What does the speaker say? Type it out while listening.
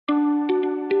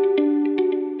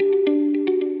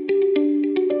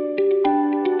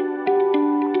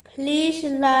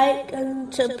like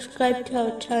and subscribe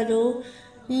to our channel.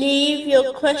 Leave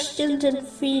your questions and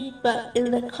feedback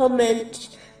in the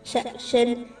comments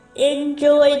section.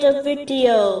 Enjoy the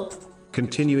video.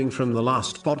 Continuing from the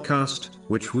last podcast,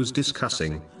 which was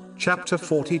discussing chapter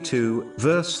 42,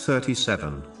 verse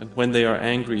 37. And when they are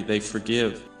angry, they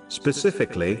forgive.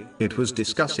 Specifically, it was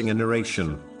discussing a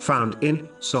narration found in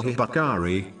Sahih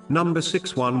Bukhari, number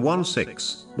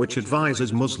 6116, which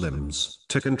advises Muslims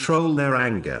to control their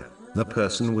anger. The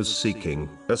person was seeking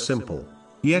a simple,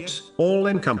 yet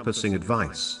all-encompassing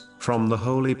advice from the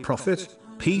Holy Prophet,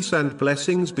 peace and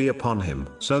blessings be upon him.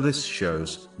 So this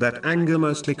shows that anger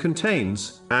mostly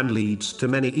contains and leads to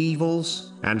many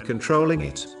evils, and controlling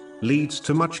it leads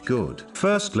to much good.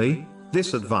 Firstly,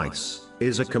 this advice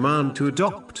is a command to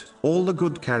adopt all the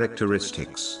good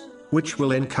characteristics which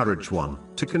will encourage one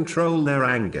to control their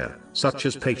anger, such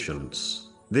as patience.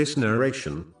 This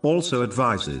narration also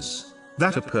advises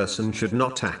that a person should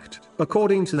not act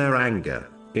according to their anger.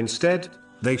 Instead,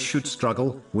 they should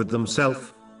struggle with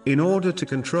themselves in order to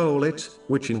control it,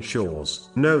 which ensures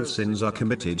no sins are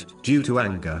committed due to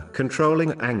anger.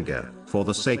 Controlling anger for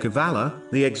the sake of Allah,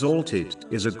 the Exalted,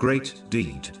 is a great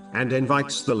deed, and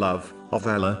invites the love of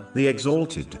Allah, the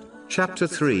Exalted. Chapter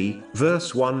 3,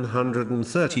 verse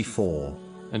 134.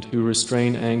 And who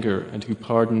restrain anger and who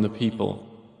pardon the people.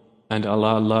 And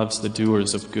Allah loves the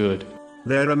doers of good.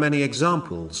 There are many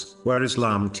examples where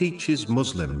Islam teaches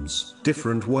Muslims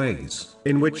different ways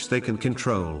in which they can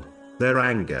control their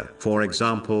anger. For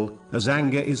example, as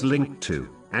anger is linked to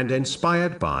and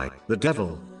inspired by the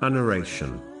devil, a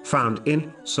narration found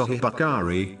in Sahih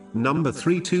Bukhari, number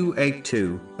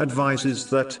 3282, advises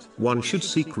that one should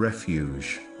seek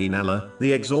refuge in Allah,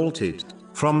 the Exalted,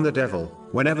 from the devil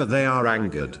whenever they are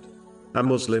angered. A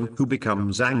Muslim who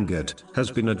becomes angered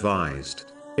has been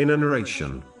advised in a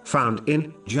narration found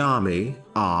in Jami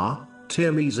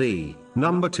Tirmizi,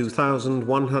 number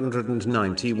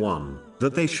 2191,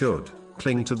 that they should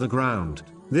cling to the ground.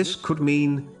 This could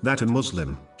mean that a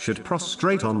Muslim should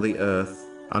prostrate on the earth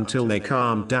until they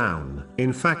calm down.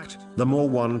 In fact, the more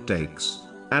one takes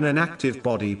an inactive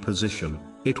body position,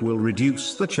 it will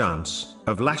reduce the chance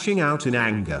of lashing out in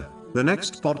anger. The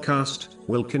next podcast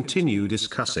will continue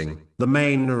discussing the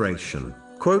main narration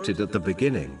quoted at the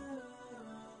beginning.